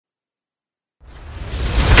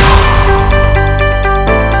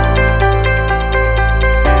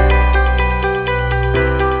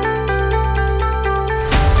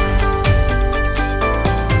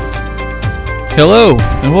Hello,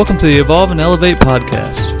 and welcome to the Evolve and Elevate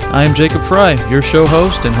podcast. I am Jacob Fry, your show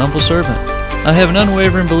host and humble servant. I have an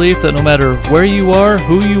unwavering belief that no matter where you are,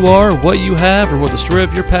 who you are, what you have, or what the story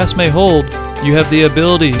of your past may hold, you have the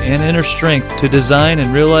ability and inner strength to design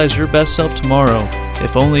and realize your best self tomorrow,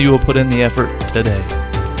 if only you will put in the effort today.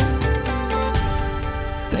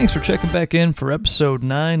 Thanks for checking back in for episode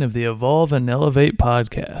 9 of the Evolve and Elevate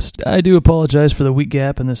podcast. I do apologize for the week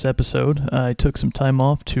gap in this episode. I took some time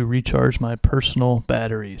off to recharge my personal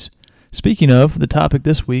batteries. Speaking of, the topic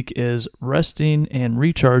this week is resting and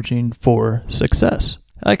recharging for success.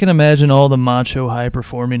 I can imagine all the macho,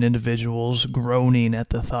 high-performing individuals groaning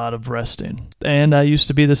at the thought of resting. And I used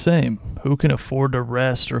to be the same. Who can afford to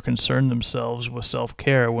rest or concern themselves with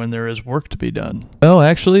self-care when there is work to be done? Well,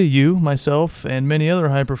 actually, you, myself, and many other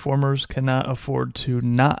high performers cannot afford to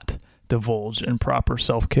not divulge in proper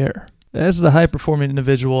self-care. As the high-performing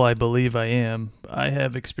individual I believe I am, I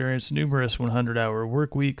have experienced numerous 100-hour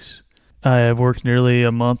work weeks. I have worked nearly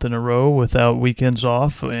a month in a row without weekends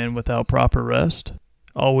off and without proper rest,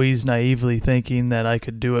 always naively thinking that I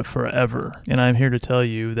could do it forever. And I'm here to tell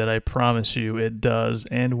you that I promise you it does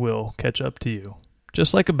and will catch up to you.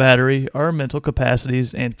 Just like a battery, our mental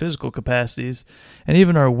capacities and physical capacities, and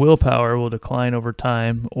even our willpower will decline over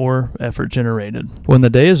time or effort generated. When the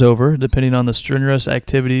day is over, depending on the strenuous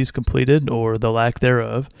activities completed or the lack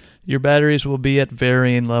thereof, your batteries will be at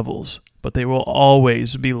varying levels, but they will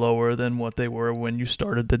always be lower than what they were when you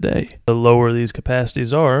started the day. The lower these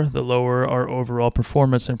capacities are, the lower our overall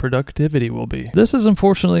performance and productivity will be. This is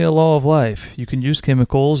unfortunately a law of life. You can use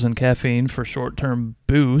chemicals and caffeine for short-term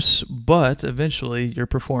boosts, but eventually your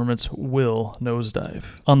performance will nosedive.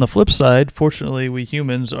 On the flip side, fortunately we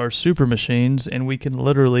humans are super machines and we can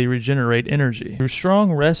literally regenerate energy. Through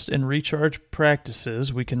strong rest and recharge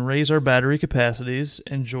practices, we can raise our battery capacities,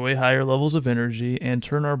 enjoy higher levels of energy, and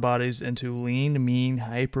turn our bodies into lean, mean,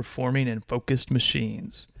 high-performing, and focused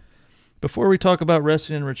machines. Before we talk about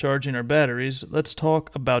resting and recharging our batteries, let's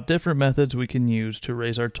talk about different methods we can use to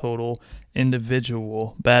raise our total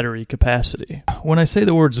individual battery capacity. When I say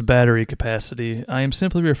the words battery capacity, I am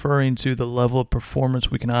simply referring to the level of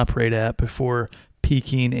performance we can operate at before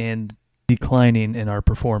peaking and declining in our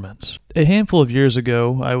performance. A handful of years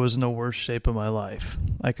ago, I was in the worst shape of my life.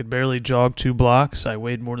 I could barely jog 2 blocks, I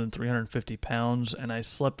weighed more than 350 pounds, and I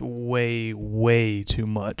slept way too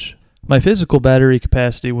much. My physical battery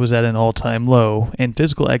capacity was at an all-time low, and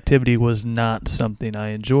physical activity was not something I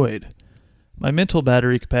enjoyed. My mental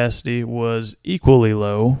battery capacity was equally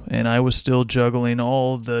low, and I was still juggling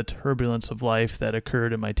all the turbulence of life that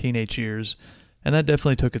occurred in my teenage years, and that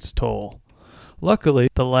definitely took its toll. Luckily,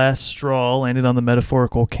 the last straw landed on the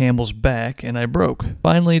metaphorical camel's back, and I broke,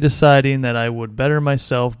 finally deciding that I would better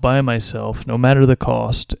myself by myself, no matter the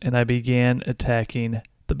cost, and I began attacking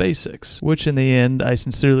the basics, which in the end I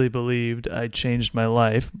sincerely believed I changed my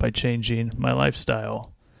life by changing my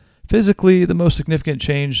lifestyle. Physically, the most significant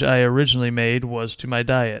change I originally made was to my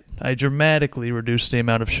diet. I dramatically reduced the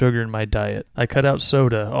amount of sugar in my diet. I cut out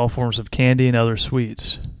soda, all forms of candy, and other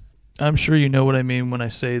sweets. I'm sure you know what I mean when I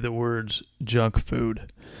say the words junk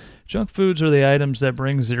food. Junk foods are the items that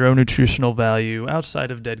bring zero nutritional value outside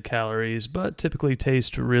of dead calories, but typically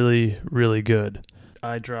taste really good.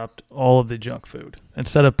 I dropped all of the junk food.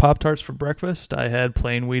 Instead of Pop-Tarts for breakfast, I had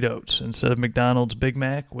plain wheat oats. Instead of McDonald's Big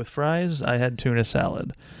Mac with fries, I had tuna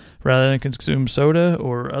salad. Rather than consume soda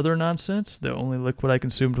or other nonsense, the only liquid I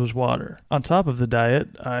consumed was water. On top of the diet,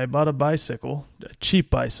 I bought a bicycle, a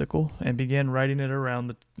cheap bicycle, and began riding it around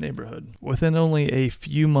the neighborhood. Within only a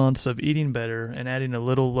few months of eating better and adding a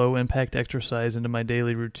little low-impact exercise into my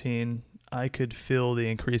daily routine, I could feel the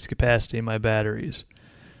increased capacity in my batteries.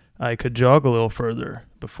 I could jog a little further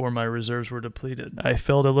before my reserves were depleted. I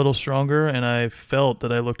felt a little stronger, and I felt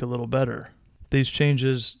that I looked a little better. These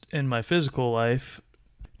changes in my physical life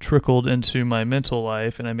trickled into my mental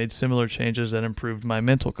life, and I made similar changes that improved my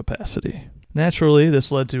mental capacity. Naturally,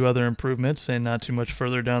 this led to other improvements, and not too much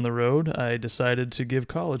further down the road, I decided to give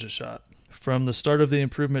college a shot. From the start of the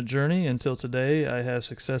improvement journey until today, I have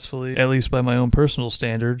successfully, at least by my own personal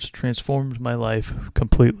standards, transformed my life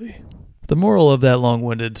completely. The moral of that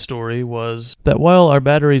long-winded story was that while our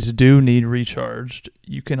batteries do need recharged,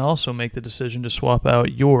 you can also make the decision to swap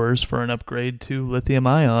out yours for an upgrade to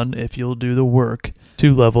lithium-ion if you'll do the work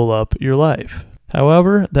to level up your life.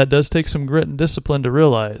 However, that does take some grit and discipline to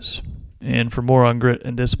realize. And for more on grit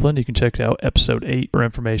and discipline, you can check out episode 8 for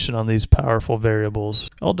information on these powerful variables.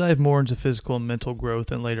 I'll dive more into physical and mental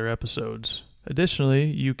growth in later episodes. Additionally,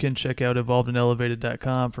 you can check out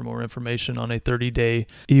evolvedandelevated.com for more information on a 30-day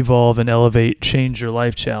Evolve and Elevate Change Your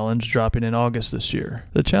Life Challenge dropping in August this year.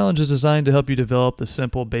 The challenge is designed to help you develop the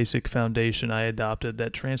simple, basic foundation I adopted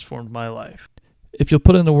that transformed my life. If you'll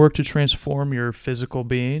put in the work to transform your physical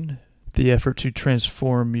being, the effort to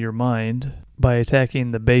transform your mind by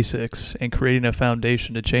attacking the basics and creating a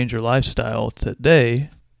foundation to change your lifestyle today,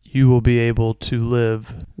 you will be able to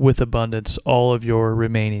live with abundance all of your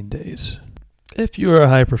remaining days. If you are a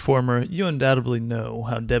high performer, you undoubtedly know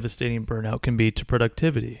how devastating burnout can be to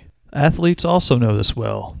productivity. Athletes also know this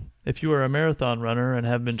well. If you are a marathon runner and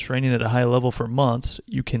have been training at a high level for months,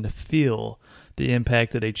 you can feel the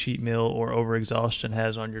impact that a cheat meal or overexhaustion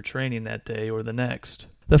has on your training that day or the next.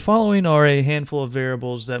 The following are a handful of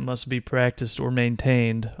variables that must be practiced or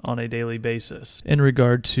maintained on a daily basis in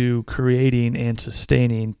regard to creating and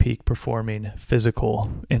sustaining peak performing physical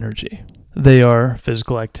energy. They are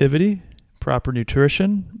physical activity, proper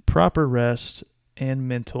nutrition, proper rest, and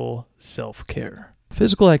mental self-care.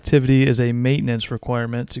 Physical activity is a maintenance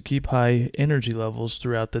requirement to keep high energy levels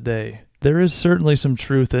throughout the day. There is certainly some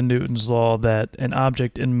truth in Newton's law that an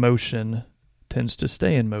object in motion tends to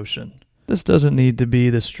stay in motion. This doesn't need to be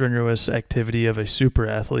the strenuous activity of a super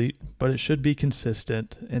athlete, but it should be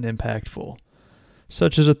consistent and impactful,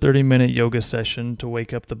 such as a 30-minute yoga session to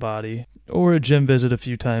wake up the body, or a gym visit a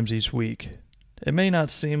few times each week. It may not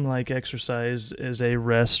seem like exercise is a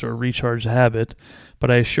rest or recharge habit, but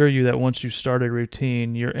I assure you that once you start a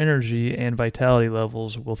routine, your energy and vitality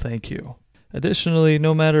levels will thank you. Additionally,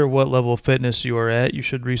 no matter what level of fitness you are at, you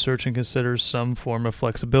should research and consider some form of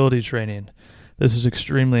flexibility training. This is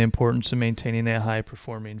extremely important to maintaining a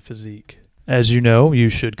high-performing physique. As you know, you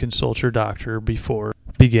should consult your doctor before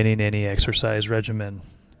beginning any exercise regimen.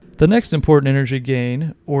 The next important energy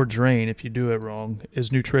gain, or drain if you do it wrong,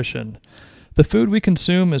 is nutrition. The food we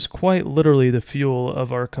consume is quite literally the fuel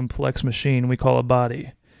of our complex machine we call a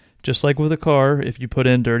body. Just like with a car, if you put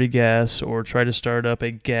in dirty gas or try to start up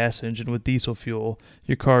a gas engine with diesel fuel,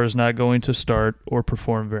 your car is not going to start or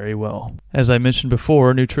perform very well. As I mentioned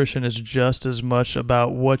before, nutrition is just as much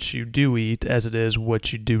about what you do eat as it is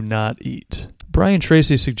what you do not eat. Brian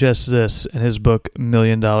Tracy suggests this in his book, $1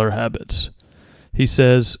 Million Habits. He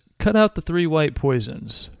says, cut out the 3 white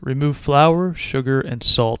poisons. Remove flour, sugar, and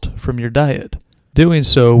salt from your diet. Doing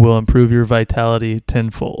so will improve your vitality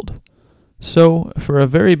tenfold. So, for a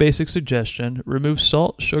very basic suggestion, remove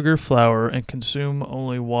salt, sugar, flour, and consume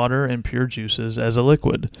only water and pure juices as a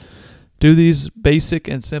liquid. Do these basic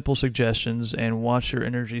and simple suggestions and watch your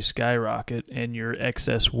energy skyrocket and your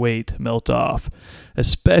excess weight melt off,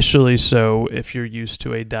 especially so if you're used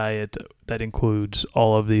to a diet that includes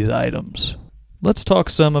all of these items. Let's talk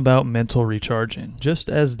some about mental recharging. Just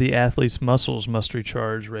as the athlete's muscles must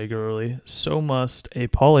recharge regularly, so must a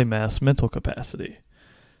polymath's mental capacity.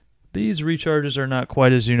 These recharges are not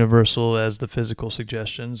quite as universal as the physical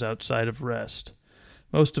suggestions outside of rest.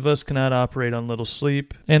 Most of us cannot operate on little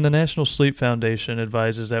sleep, and the National Sleep Foundation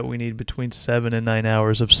advises that we need between 7 and 9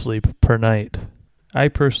 hours of sleep per night. I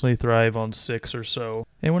personally thrive on 6 or so,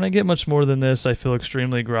 and when I get much more than this, I feel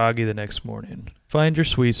extremely groggy the next morning. Find your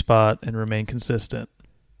sweet spot and remain consistent.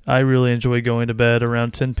 I really enjoy going to bed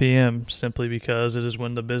around 10 p.m. simply because it is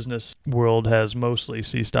when the business world has mostly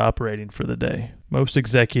ceased operating for the day. Most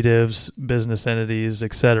executives, business entities,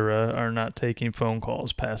 etc. are not taking phone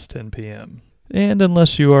calls past 10 p.m. And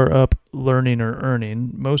unless you are up learning or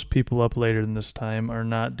earning, most people up later than this time are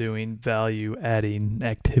not doing value-adding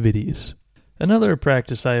activities. Another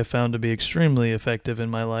practice I have found to be extremely effective in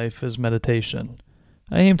my life is meditation.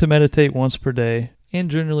 I aim to meditate once per day, and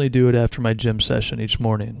generally do it after my gym session each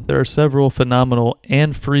morning. There are several phenomenal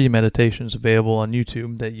and free meditations available on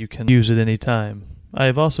YouTube that you can use at any time. I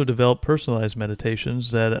have also developed personalized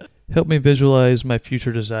meditations that help me visualize my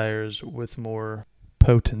future desires with more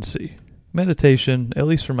potency. Meditation, at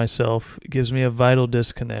least for myself, gives me a vital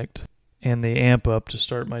disconnect and the amp up to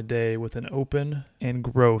start my day with an open and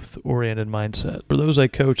growth-oriented mindset. For those I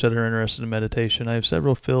coach that are interested in meditation, I have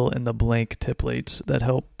several fill-in-the-blank templates that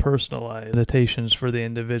help personalize meditations for the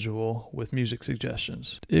individual with music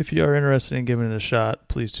suggestions. If you are interested in giving it a shot,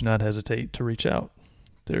 please do not hesitate to reach out.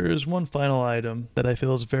 There is one final item that I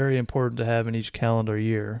feel is very important to have in each calendar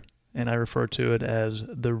year, and I refer to it as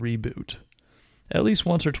the reboot. At least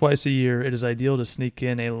once or twice a year, it is ideal to sneak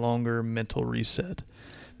in a longer mental reset.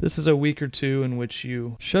 This is a week or two in which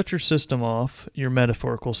you shut your system off, your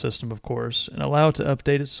metaphorical system of course, and allow it to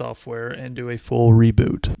update its software and do a full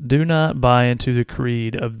reboot. Do not buy into the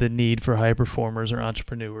creed of the need for high performers or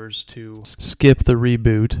entrepreneurs to skip the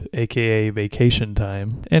reboot, aka vacation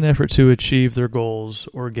time, in effort to achieve their goals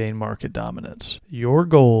or gain market dominance. Your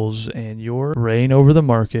goals and your reign over the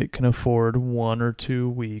market can afford 1 or 2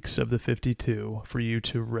 weeks of the 52 for you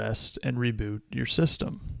to rest and reboot your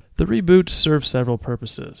system. The reboots serve several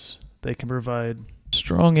purposes. They can provide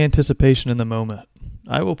strong anticipation in the moment.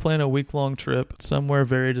 I will plan a week-long trip somewhere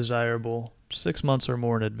very desirable 6 months or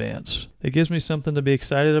more in advance. It gives me something to be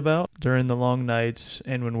excited about during the long nights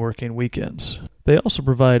and when working weekends. They also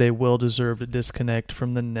provide a well-deserved disconnect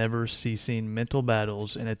from the never-ceasing mental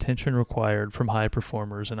battles and attention required from high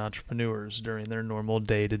performers and entrepreneurs during their normal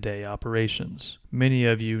day-to-day operations. Many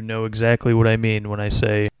of you know exactly what I mean when I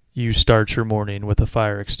say you start your morning with a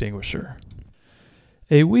fire extinguisher.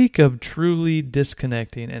 A week of truly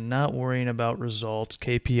disconnecting and not worrying about results,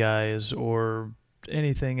 KPIs, or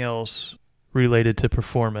anything else related to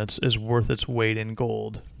performance is worth its weight in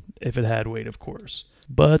gold, if it had weight, of course.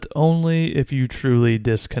 But only if you truly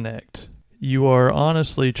disconnect. You are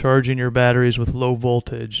honestly charging your batteries with low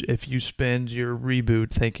voltage if you spend your reboot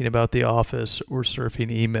thinking about the office or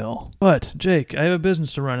surfing email. But, Jake, I have a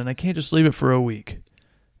business to run and I can't just leave it for a week.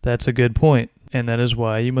 That's a good point, and that is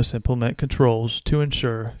why you must implement controls to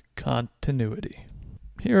ensure continuity.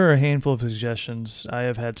 Here are a handful of suggestions I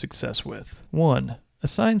have had success with. 1.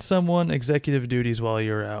 Assign someone executive duties while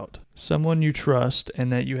you're out. Someone you trust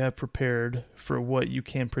and that you have prepared for what you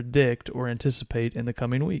can predict or anticipate in the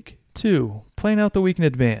coming week. 2. Plan out the week in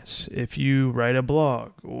advance. If you write a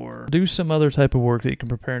blog or do some other type of work that you can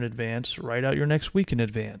prepare in advance, write out your next week in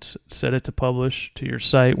advance. Set it to publish to your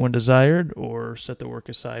site when desired, or set the work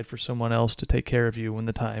aside for someone else to take care of you when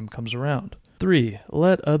the time comes around. 3.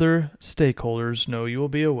 Let other stakeholders know you will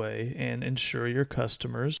be away and ensure your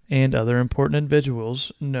customers and other important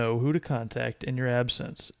individuals know who to contact in your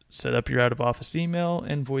absence. Set up your out-of-office email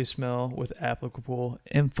and voicemail with applicable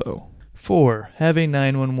info. 4. Have a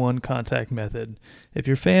 911 contact method. If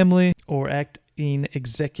your family or acting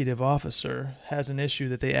executive officer has an issue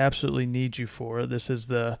that they absolutely need you for, this is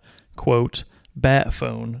the, quote, bat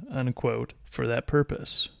phone, unquote, for that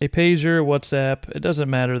purpose. A pager, WhatsApp, it doesn't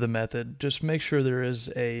matter the method. Just make sure there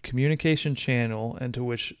is a communication channel into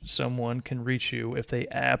which someone can reach you if they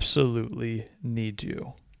absolutely need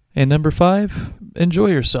you. And number 5, enjoy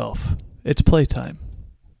yourself. It's playtime.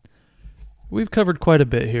 We've covered quite a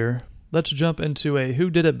bit here. Let's jump into a Who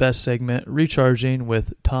Did It Best segment, Recharging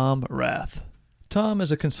with Tom Rath. Tom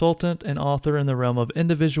is a consultant and author in the realm of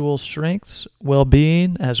individual strengths,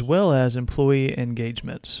 well-being, as well as employee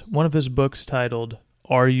engagements. One of his books titled,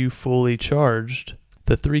 Are You Fully Charged?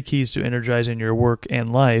 The 3 Keys to Energizing Your Work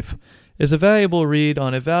and Life, is a valuable read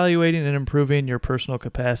on evaluating and improving your personal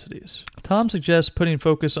capacities. Tom suggests putting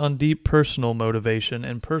focus on deep personal motivation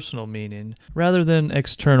and personal meaning rather than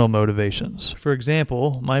external motivations. For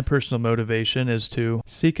example, my personal motivation is to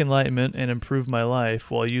seek enlightenment and improve my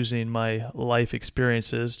life while using my life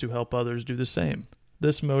experiences to help others do the same.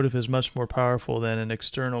 This motive is much more powerful than an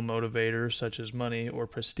external motivator such as money or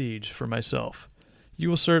prestige for myself. You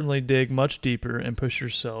will certainly dig much deeper and push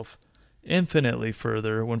yourself infinitely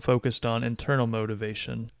further when focused on internal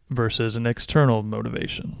motivation versus an external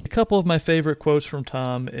motivation. A couple of my favorite quotes from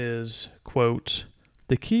Tom is, quote,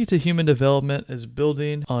 "The key to human development is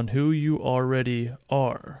building on who you already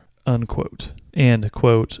are," unquote. And,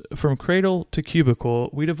 quote, "From cradle to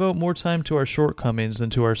cubicle, we devote more time to our shortcomings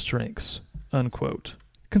than to our strengths," unquote.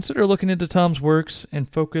 Consider looking into Tom's works and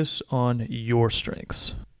focus on your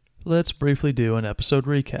strengths. Let's briefly do an episode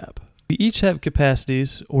recap. We each have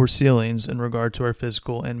capacities or ceilings in regard to our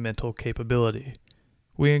physical and mental capability.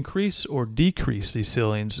 We increase or decrease these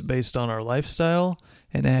ceilings based on our lifestyle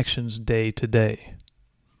and actions day to day.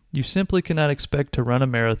 You simply cannot expect to run a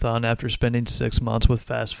marathon after spending 6 months with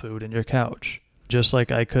fast food in your couch. Just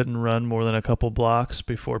like I couldn't run more than a couple blocks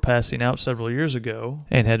before passing out several years ago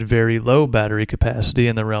and had very low battery capacity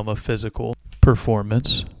in the realm of physical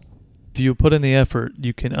performance. If you put in the effort,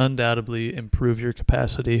 you can undoubtedly improve your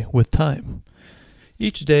capacity with time.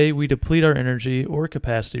 Each day, we deplete our energy or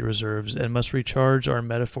capacity reserves and must recharge our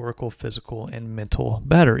metaphorical, physical, and mental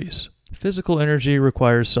batteries. Physical energy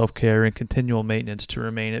requires self-care and continual maintenance to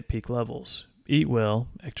remain at peak levels. Eat well,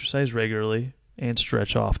 exercise regularly, and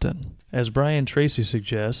stretch often. As Brian Tracy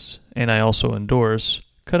suggests, and I also endorse,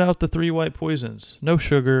 cut out the 3 white poisons: no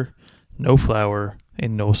sugar, no flour,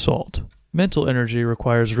 and no salt. Mental energy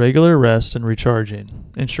requires regular rest and recharging.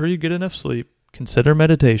 Ensure you get enough sleep, consider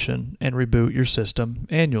meditation and reboot your system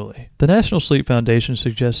annually. The National Sleep Foundation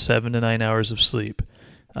suggests 7 to 9 hours of sleep.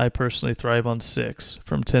 I personally thrive on 6,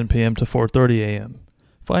 from 10 p.m. to 4:30 a.m.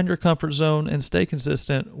 Find your comfort zone and stay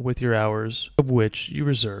consistent with your hours of which you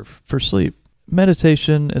reserve for sleep.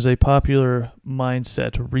 Meditation is a popular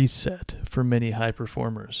mindset reset for many high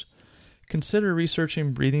performers. Consider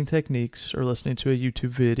researching breathing techniques or listening to a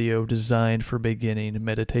YouTube video designed for beginning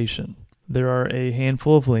meditation. There are a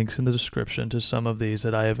handful of links in the description to some of these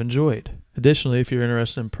that I have enjoyed. Additionally, if you're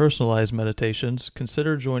interested in personalized meditations,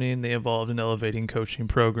 consider joining the Evolved and Elevating coaching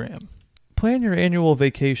program. Plan your annual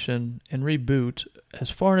vacation and reboot as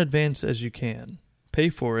far in advance as you can. Pay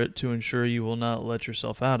for it to ensure you will not let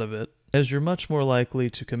yourself out of it, as you're much more likely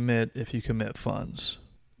to commit if you commit funds.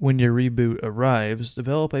 When your reboot arrives,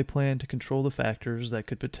 develop a plan to control the factors that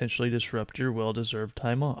could potentially disrupt your well-deserved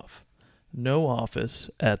time off. No office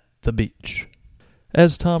at the beach.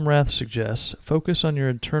 As Tom Rath suggests, focus on your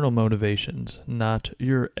internal motivations, not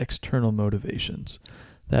your external motivations.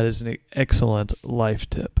 That is an excellent life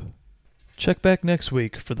tip. Check back next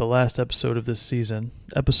week for the last episode of this season,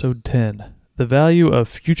 episode 10, the value of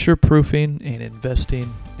future-proofing and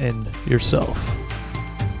investing in yourself.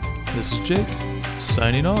 This is Jake,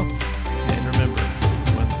 signing off. And remember,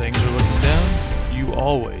 when things are looking down, you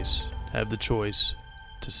always have the choice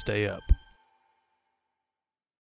to stay up.